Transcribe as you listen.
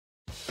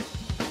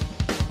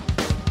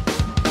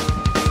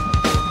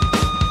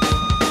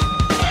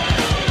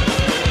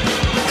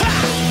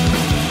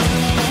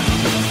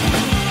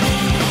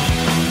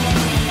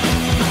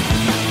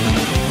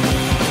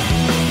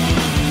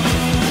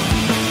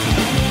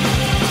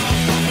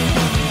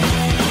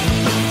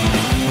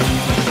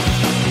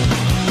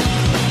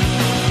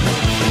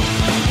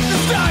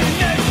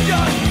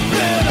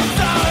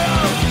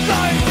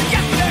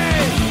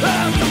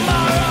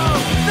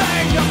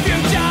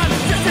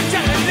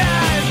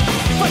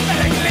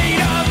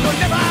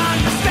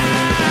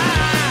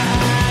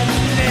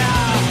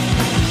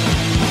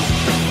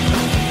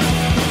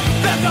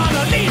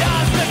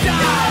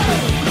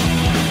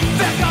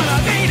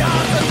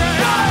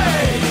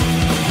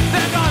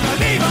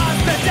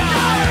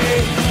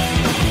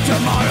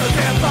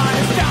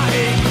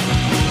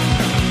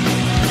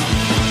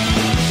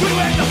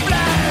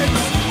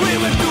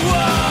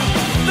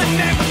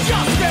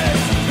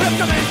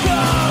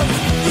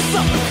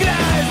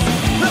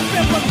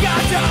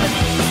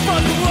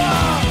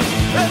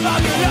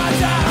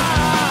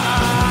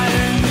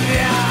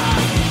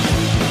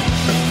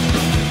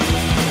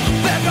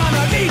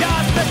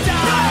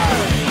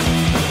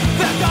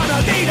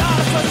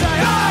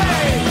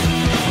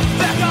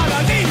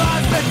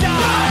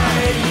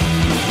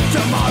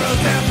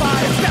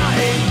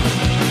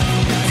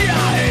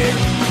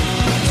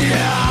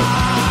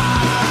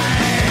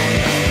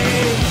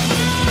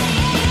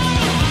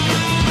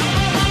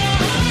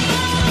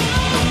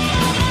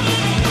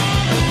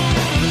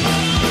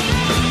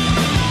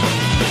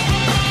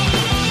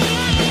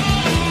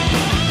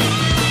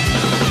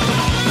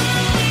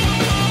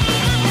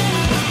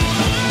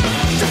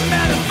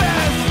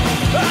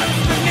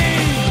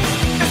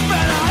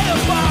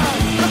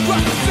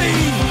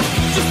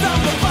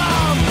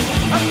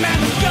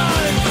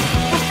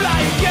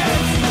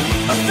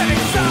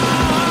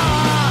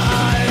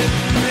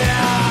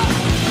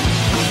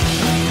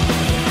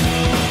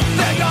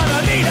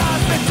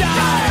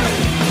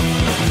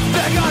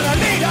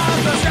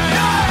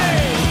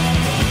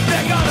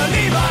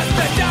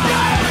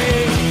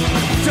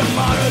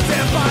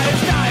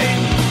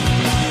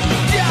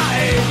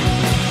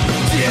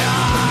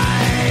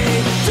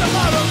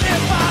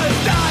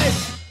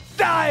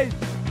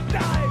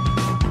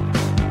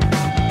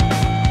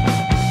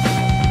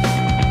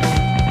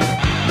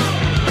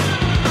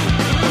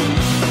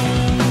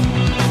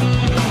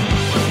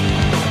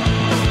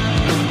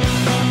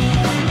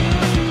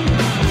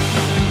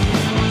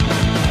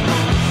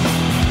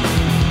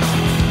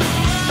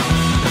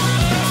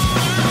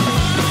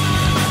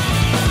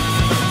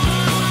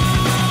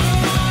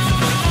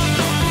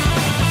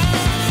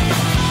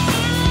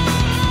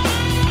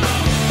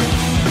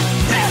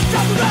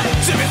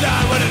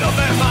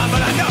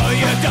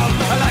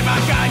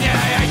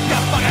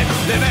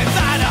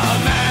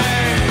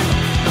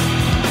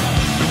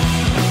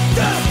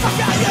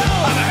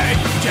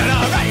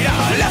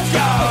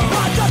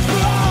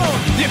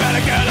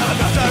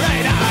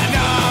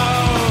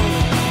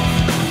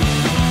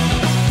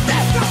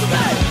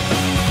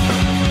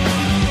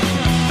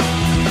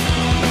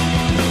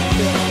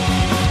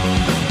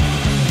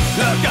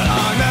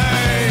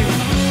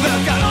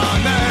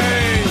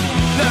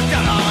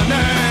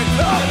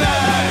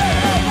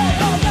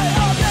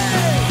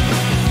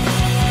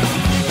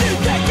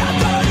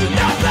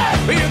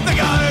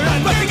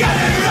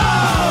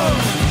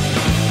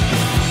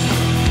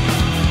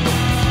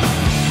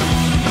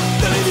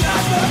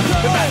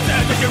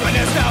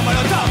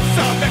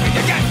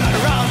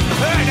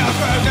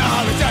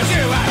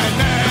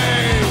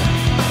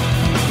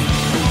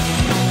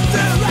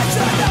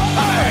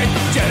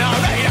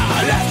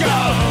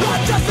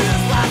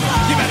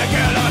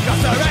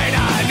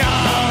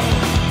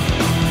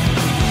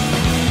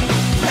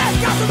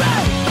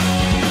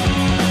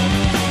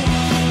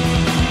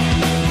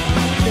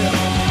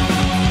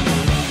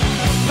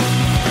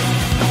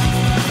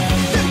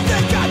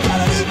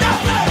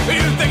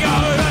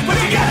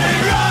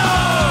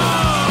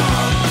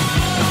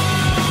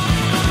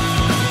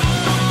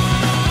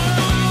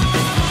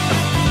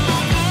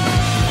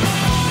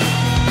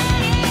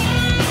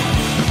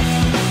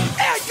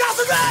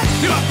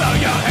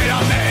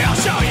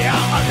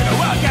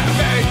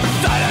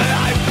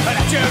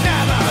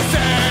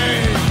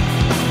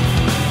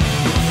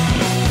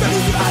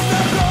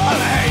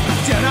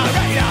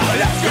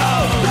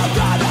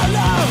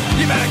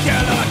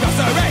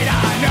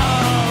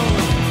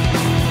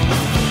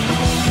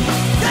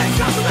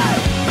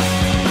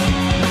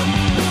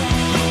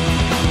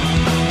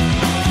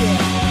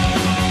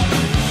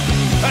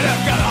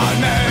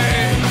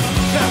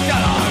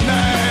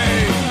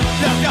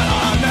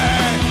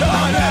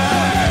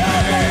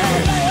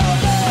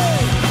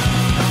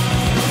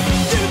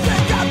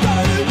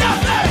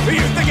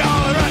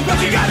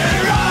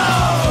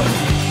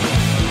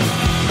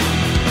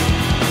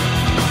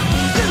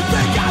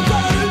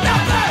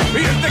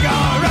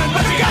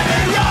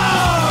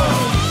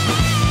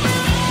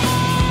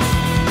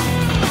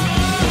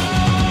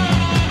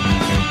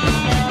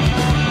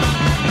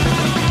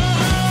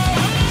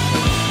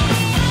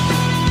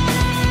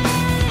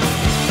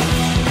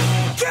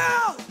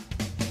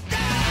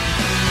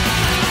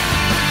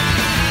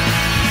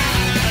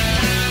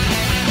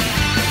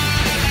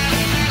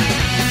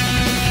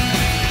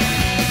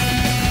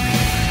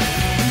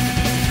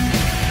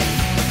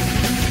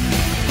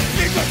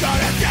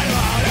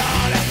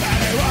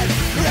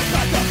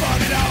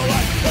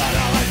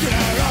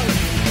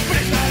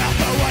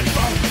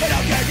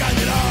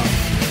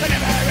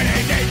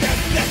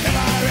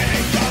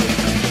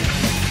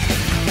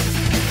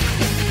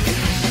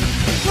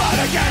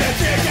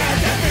Justice!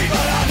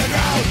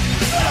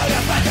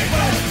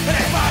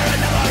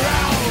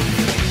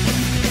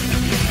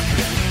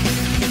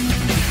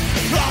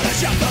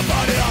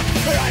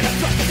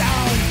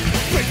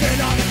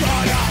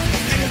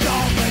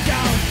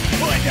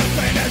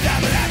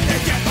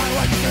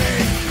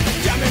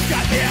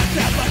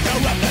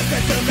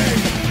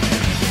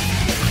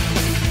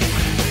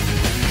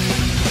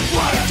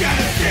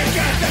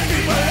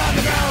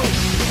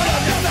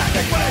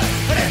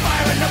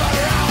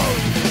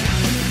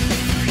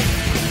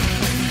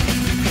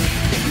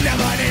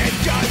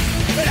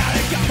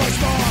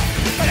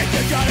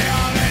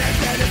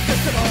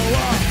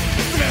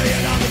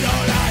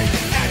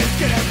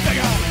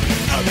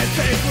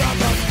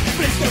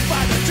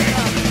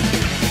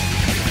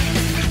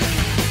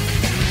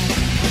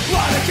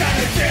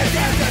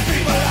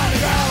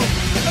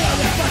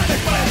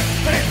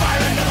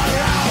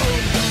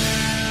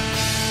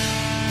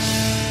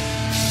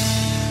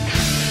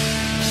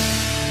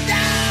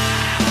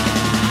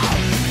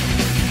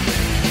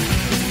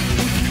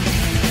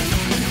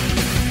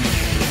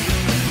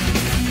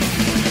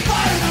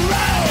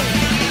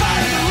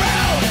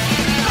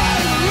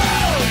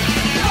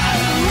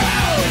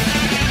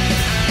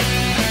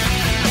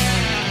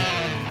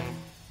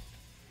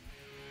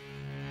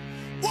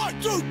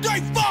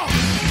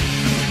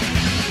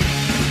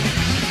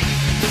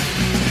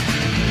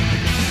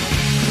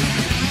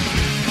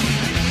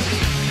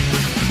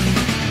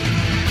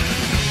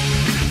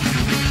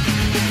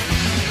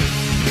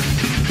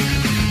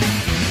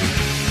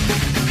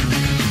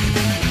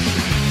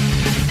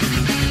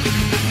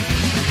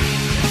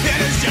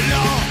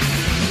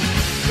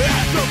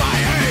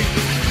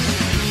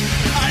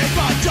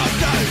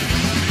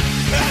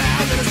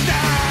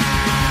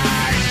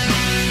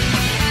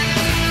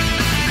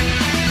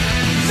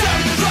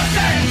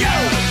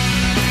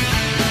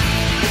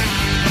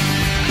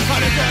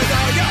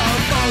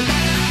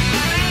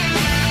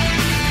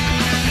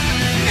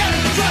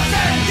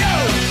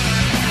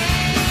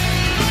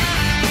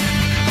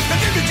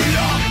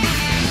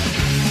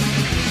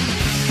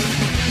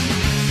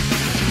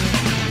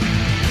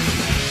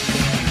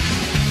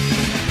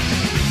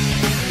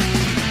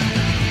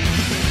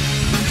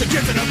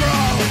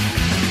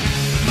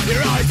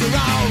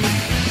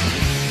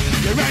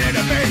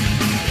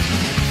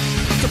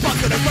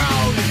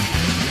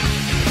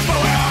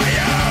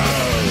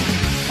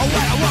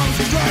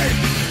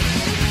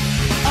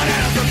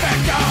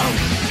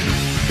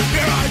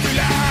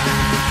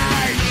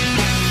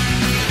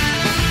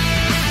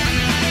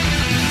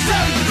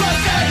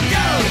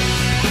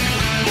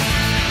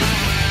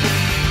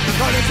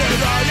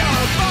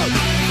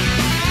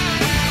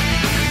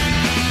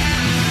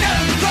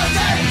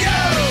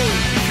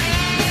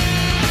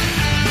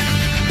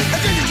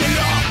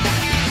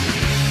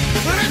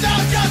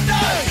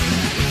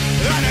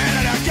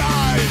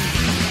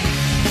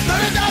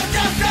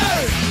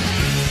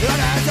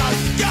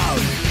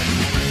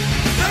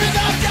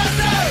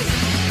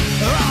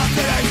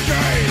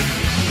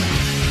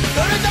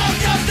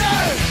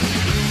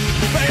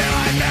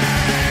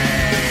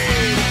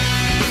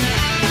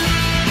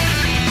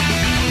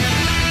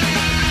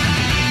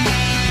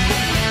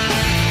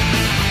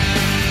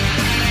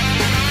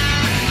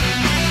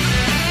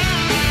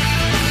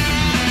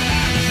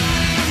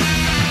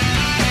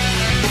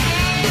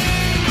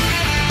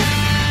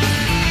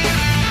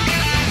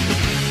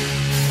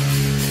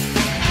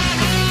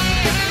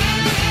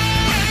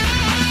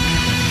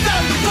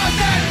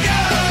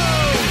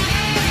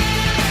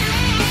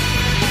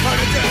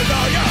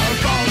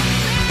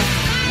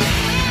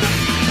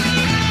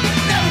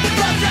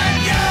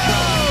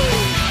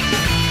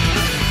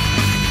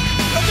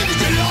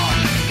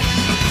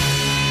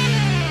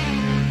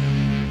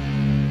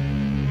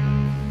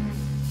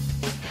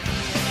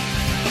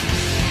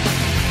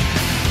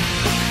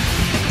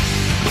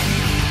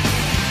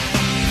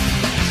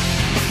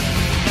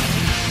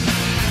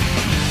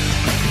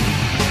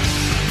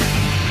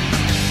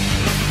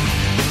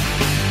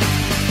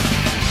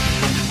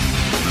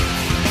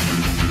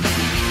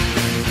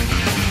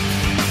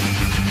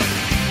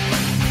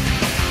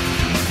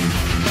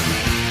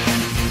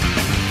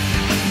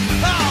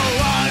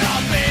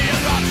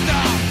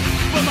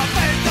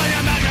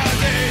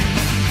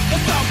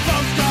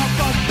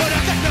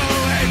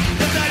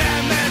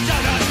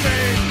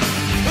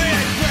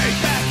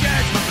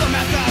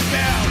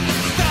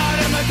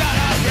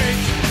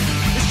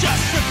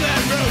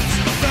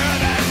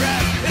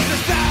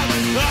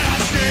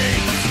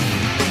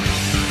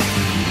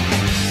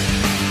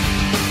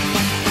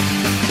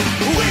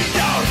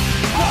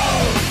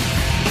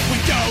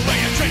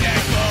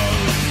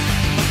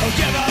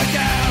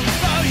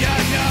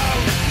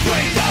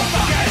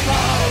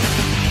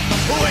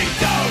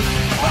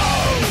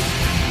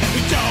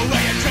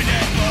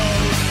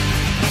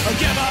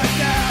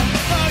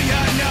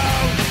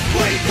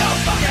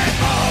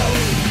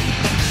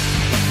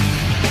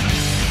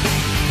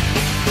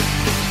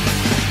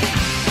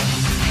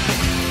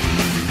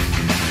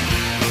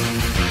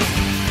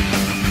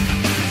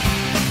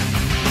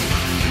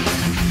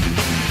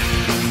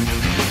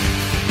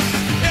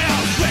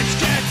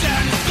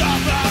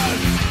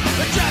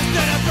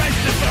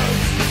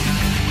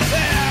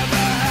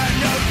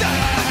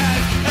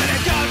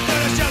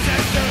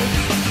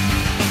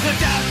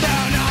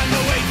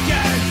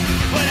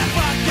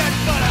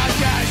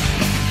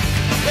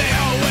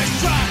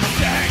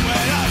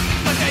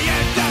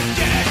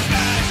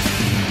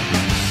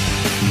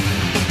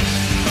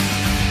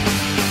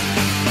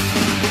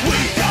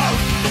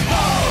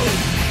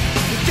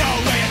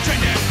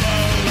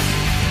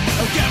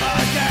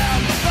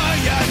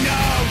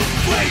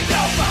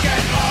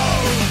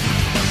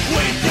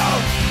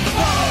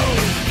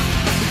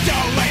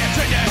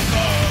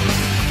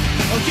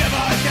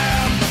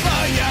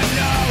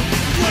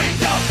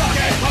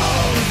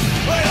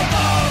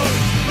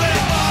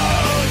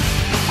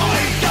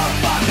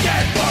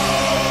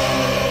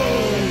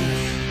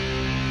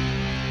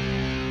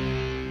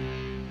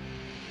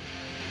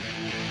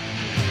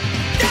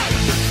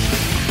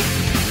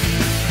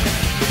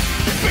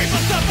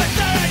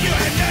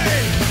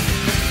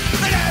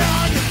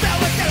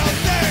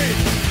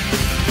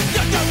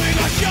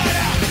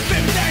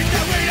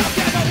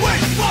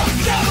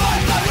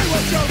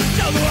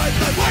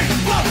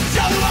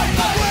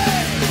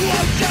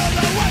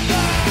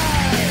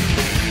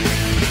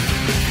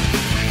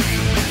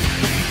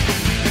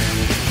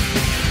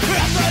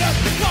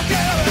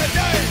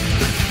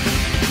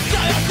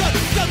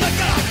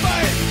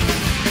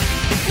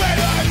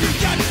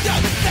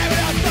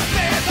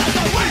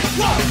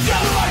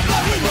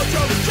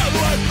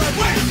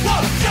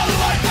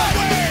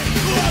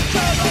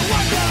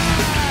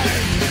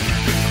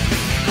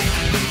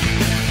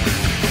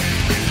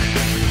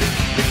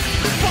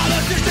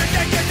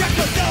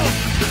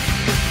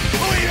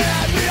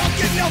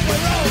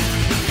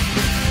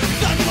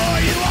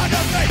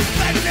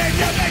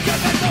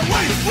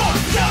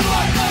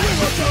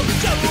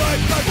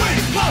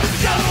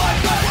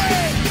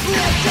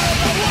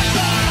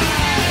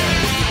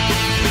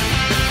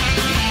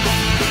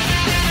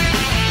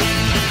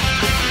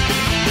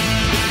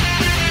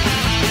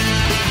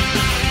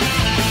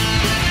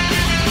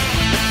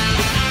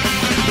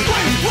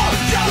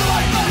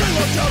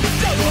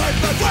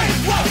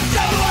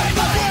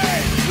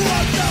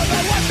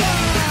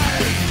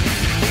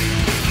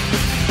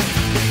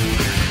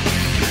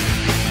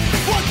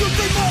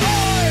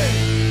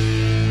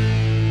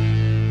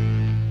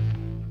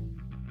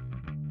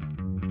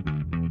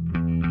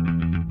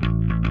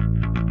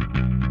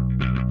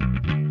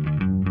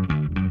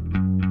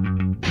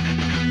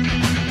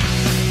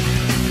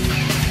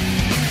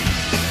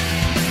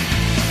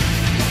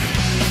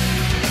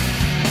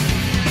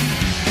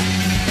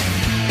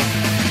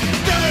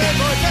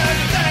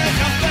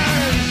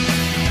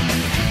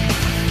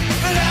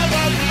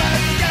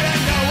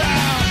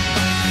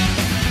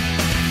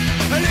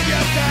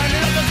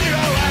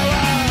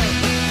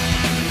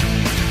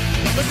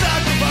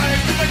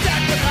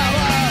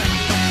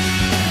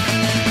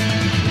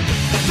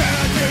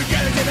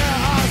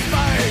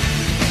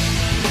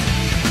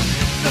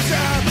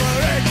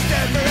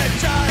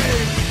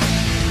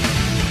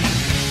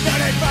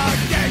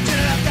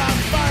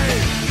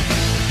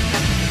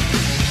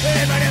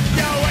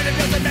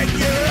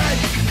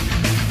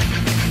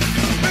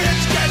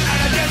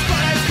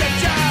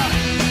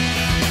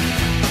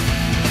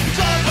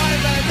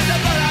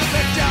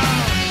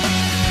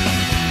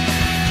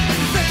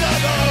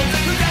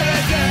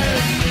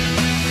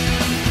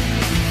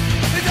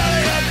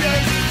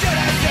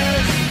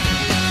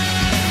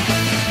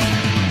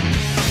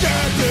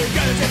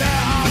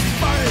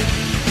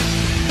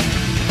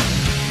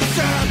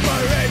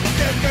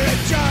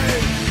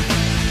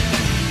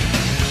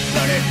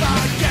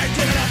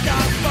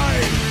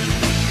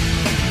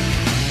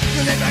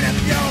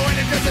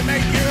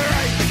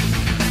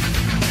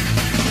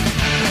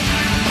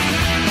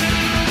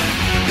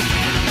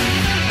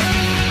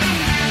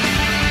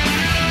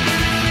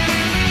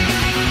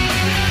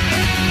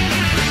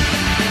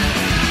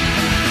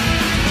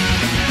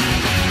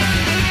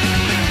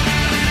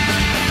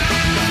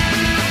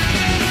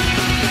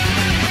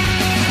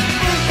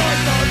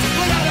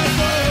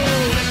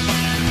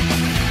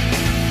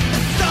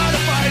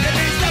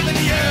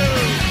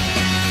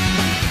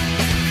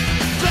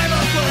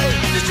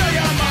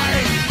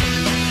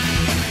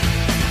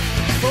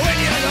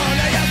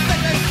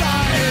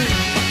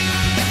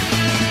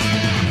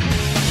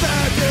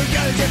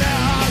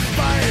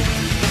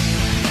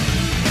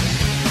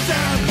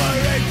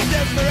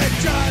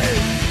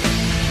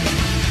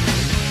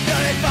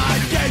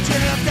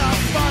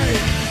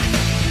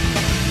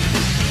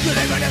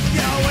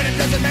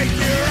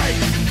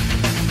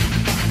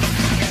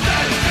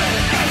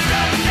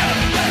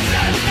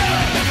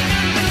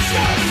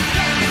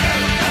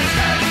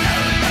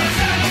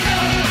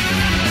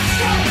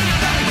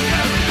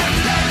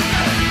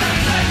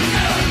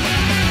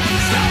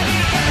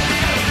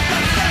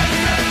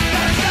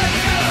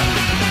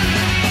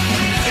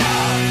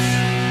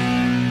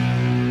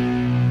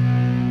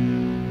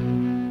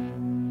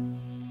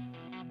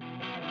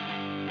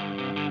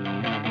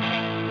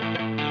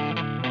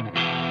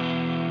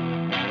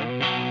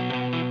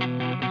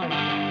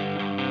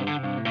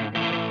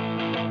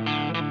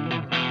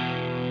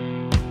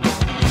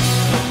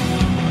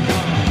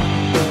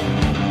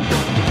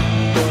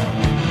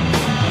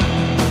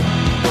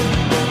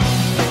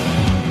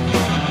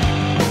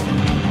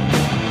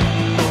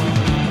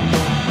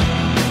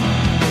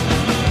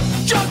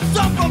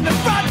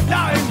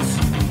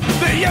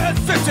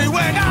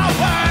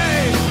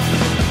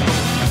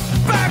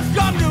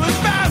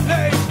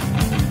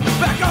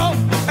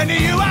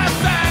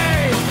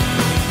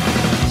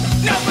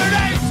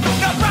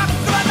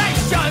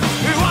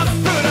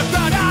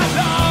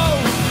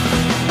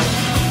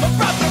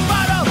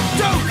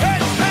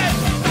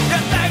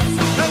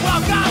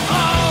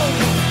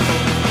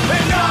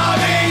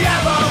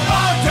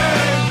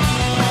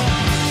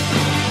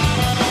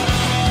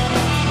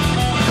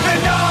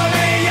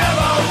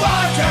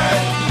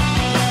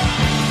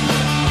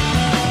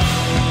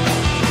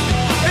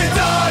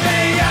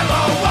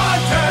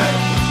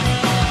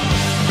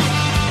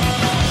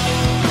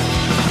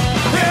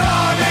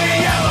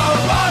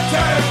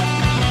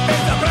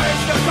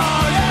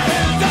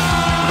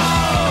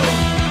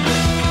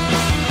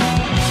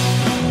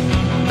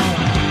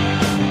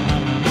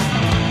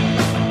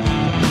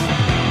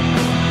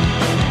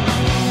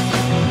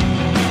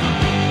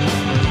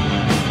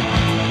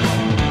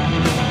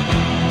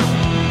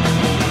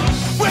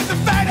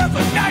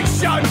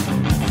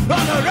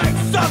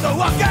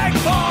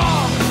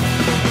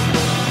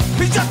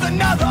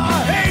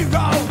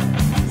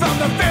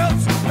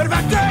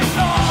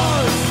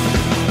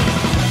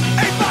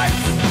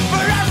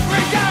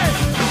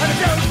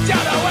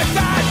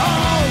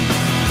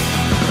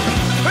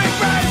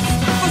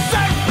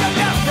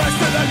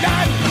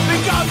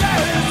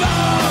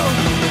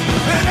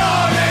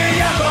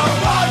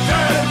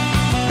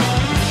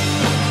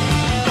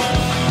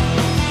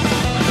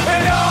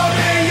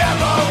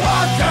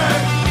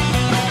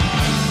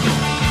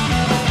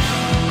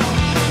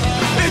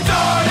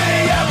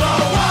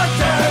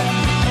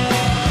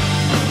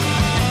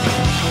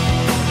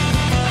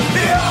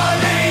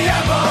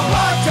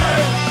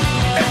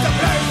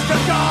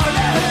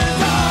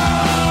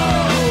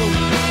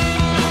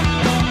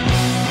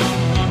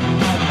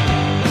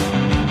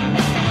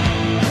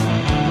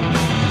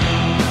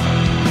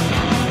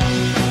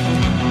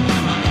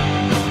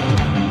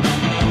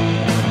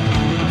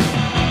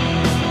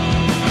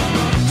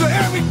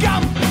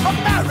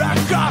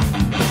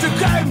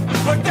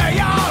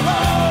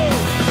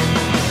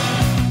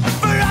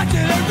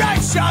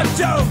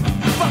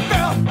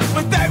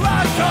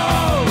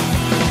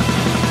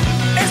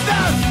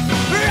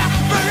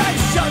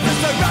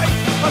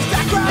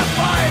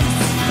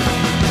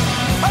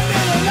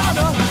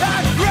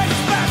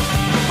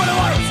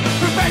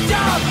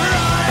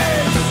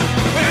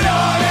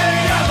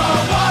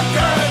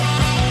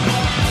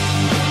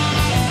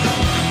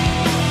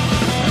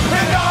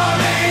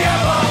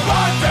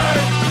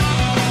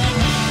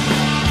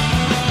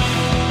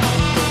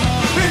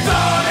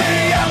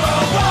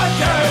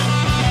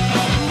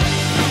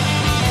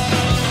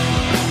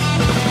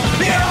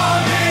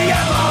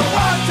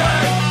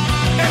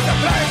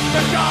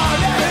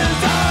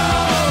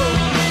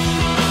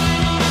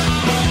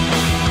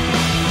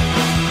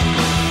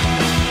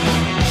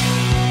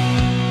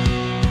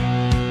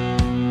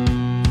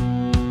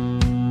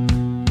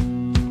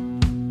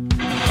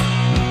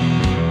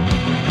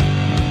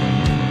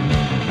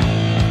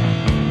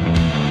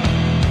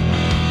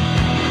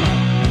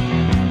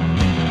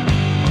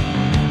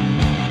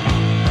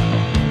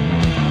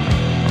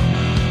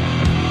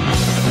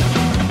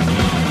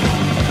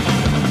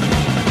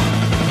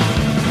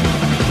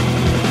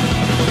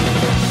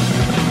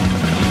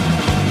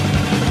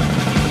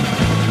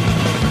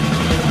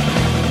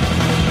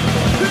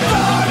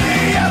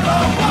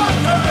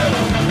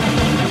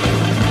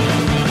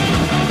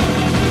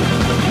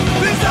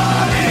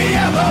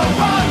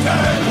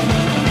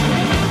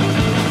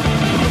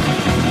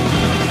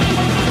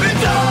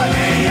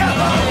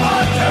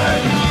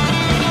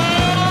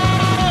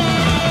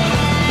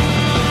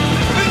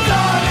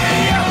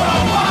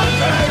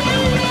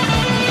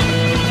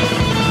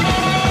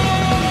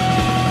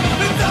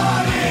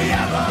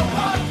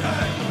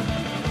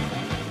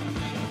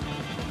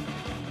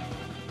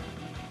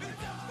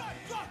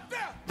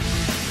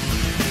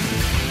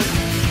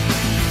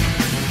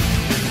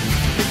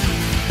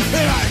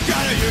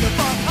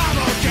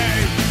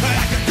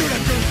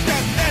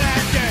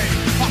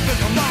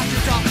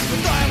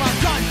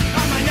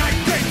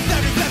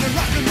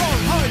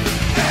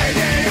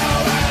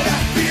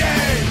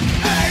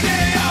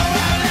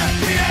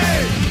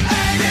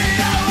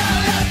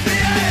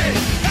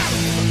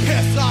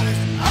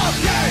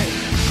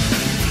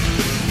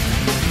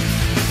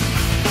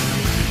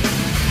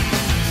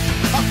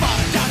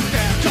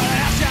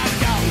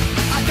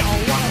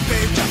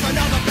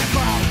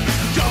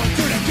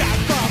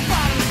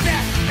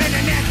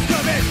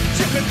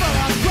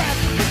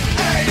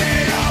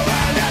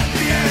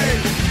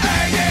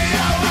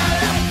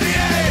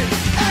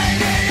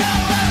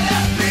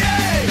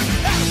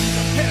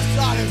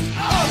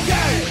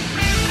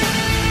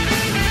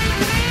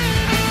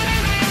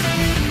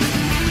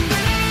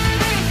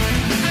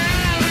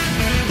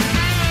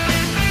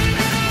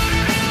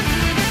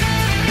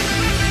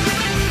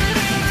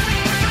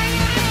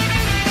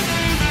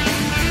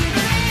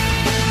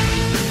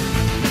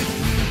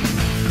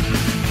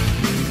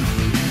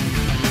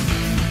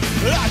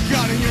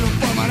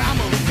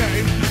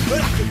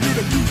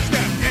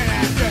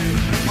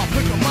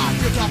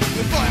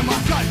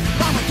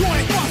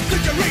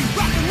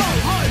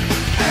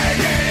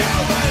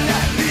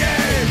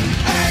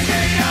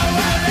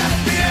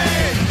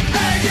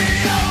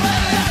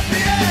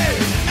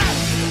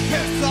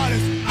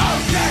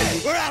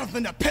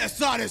 nothing to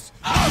piss on us.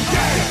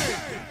 Okay.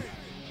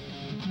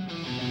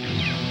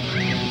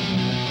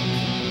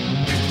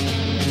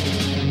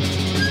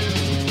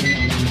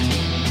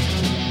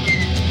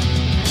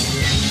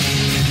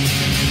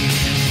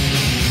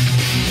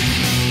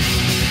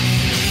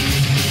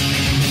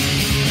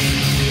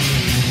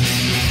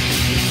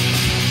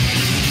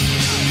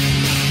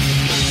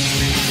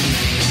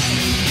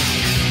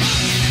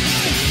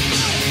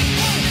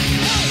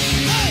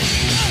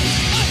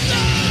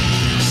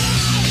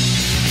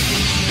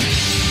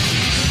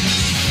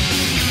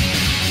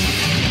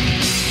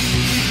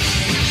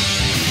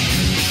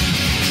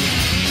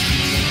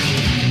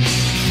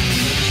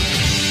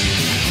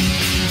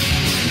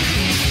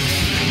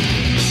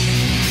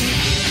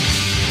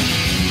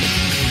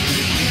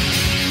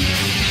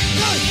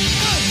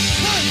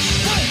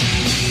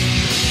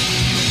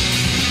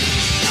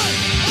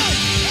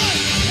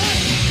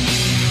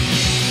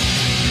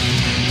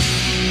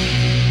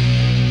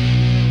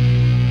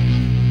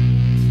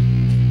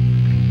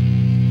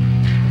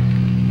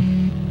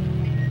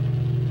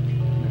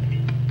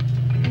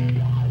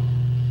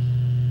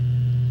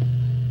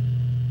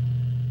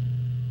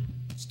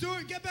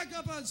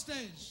 On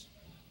stage.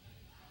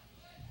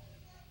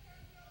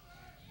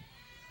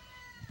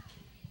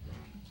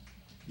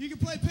 You can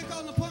play Pick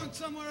on the Punk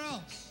somewhere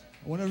else.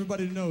 I want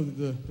everybody to know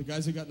that the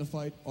guys that got in the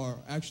fight are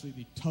actually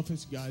the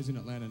toughest guys in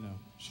Atlanta now.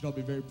 You should all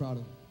be very proud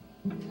of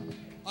them.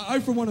 I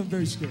for one, am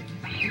very scared.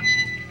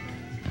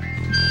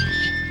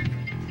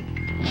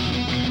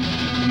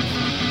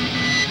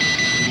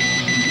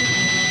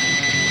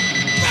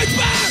 Fight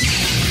back!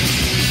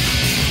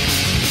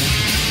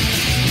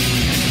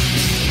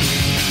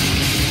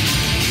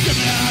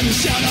 In the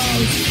shadows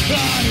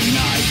of the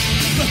night,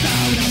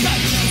 without a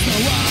back against the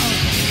wall.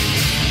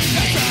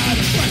 Outside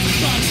of prison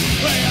box,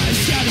 we ain't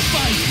scared to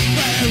fight.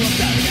 We're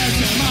dead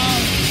against them all.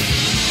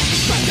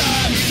 But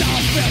them is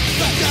self-fit,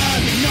 but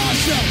them is not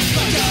true.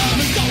 But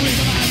them is going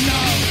to man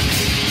now.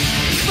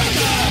 But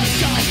them is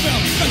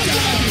self-fit, but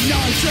them is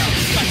not true.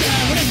 But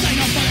them is ain't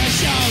no fucking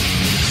show.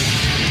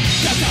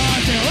 That's how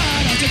I feel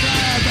when I take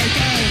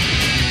everything.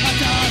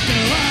 That's how I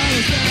feel when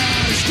it's been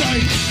on the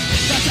street.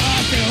 That's how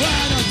I feel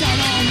when I'm down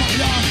on my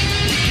luck.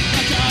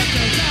 That's how I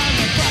feel down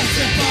the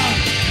Abrasive Punk.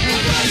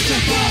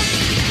 Abrasive Punk.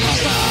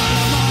 I'm out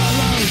on my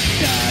road.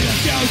 Yeah, the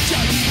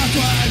future. That's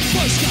when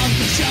push comes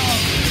to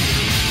shove.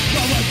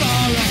 Going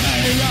for a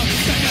hero.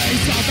 They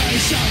need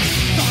salvation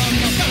from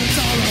the mountains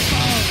of a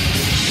foe.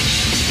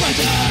 But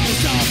there is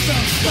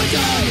something. But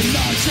there is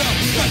not true.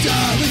 But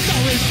there is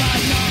always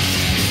bad now.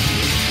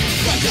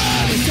 But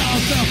there is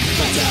something.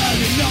 But there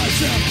is not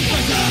true.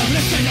 But there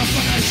is ain't no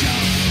fucking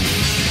show.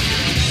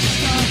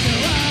 That's how I feel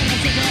when I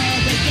take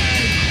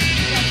everything.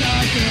 That's how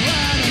I feel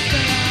when I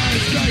spin on the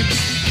street.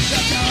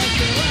 That's how I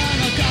feel when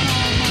I'm down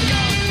on my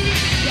luck.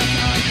 That's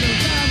how I feel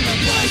when I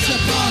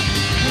Abrasive Punk.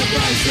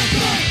 Abrasive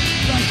Punk.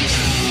 Like you.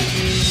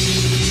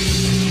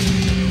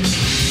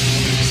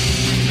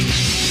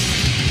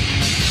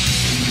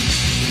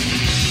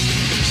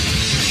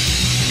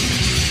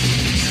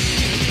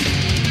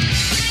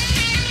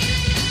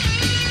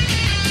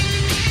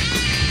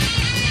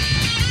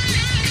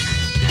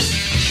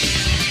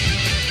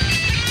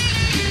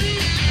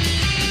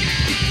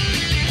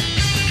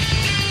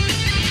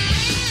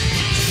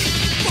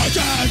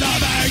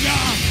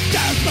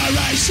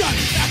 Desperation,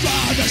 that's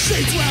why the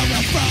streets where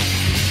we're from.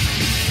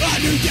 A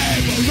new day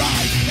will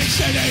rise, and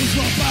cities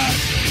will burn.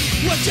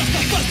 We're just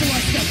the first of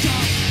us to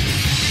come.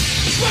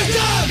 We're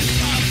done!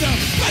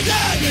 We're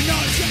dead, you're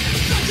not sure.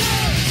 We're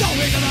done! So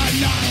we never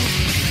know.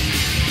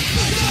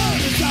 We're done!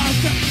 It's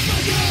after.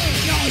 We're done!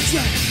 No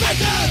shit. We're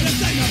done!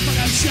 This ain't no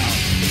fucking show.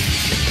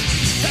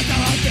 That's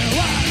how I feel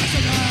when I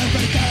took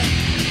everything.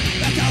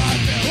 That's how I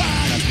feel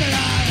when I spit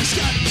out of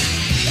shit.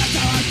 That's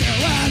how I feel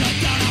when I'm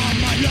down on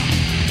my luck.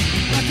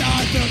 That's how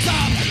I feel,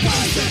 I'm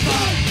Abrasive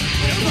Punk.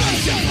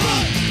 Abrasive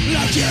Punk,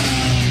 like you.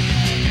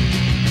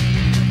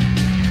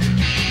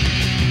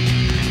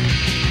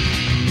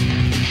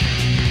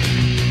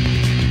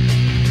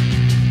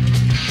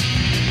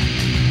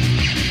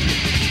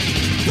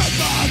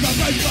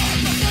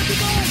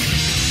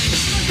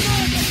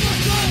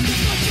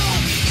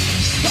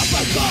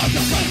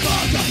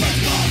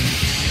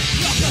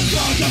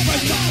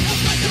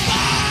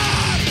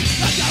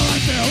 That's how I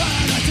feel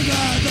when I took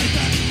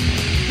everything.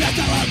 That's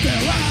how I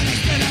feel when I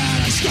spin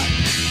out of shit.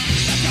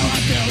 That's how I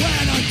feel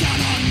when I'm down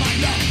on my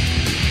luck.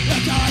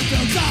 That's how I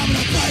feel, I'm an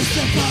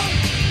Abrasive Punk.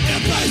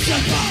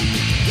 Abrasive Punk.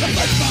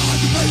 Abrasive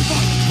Punk, Abrasive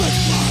Punk,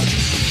 Abrasive Punk,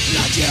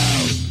 like you.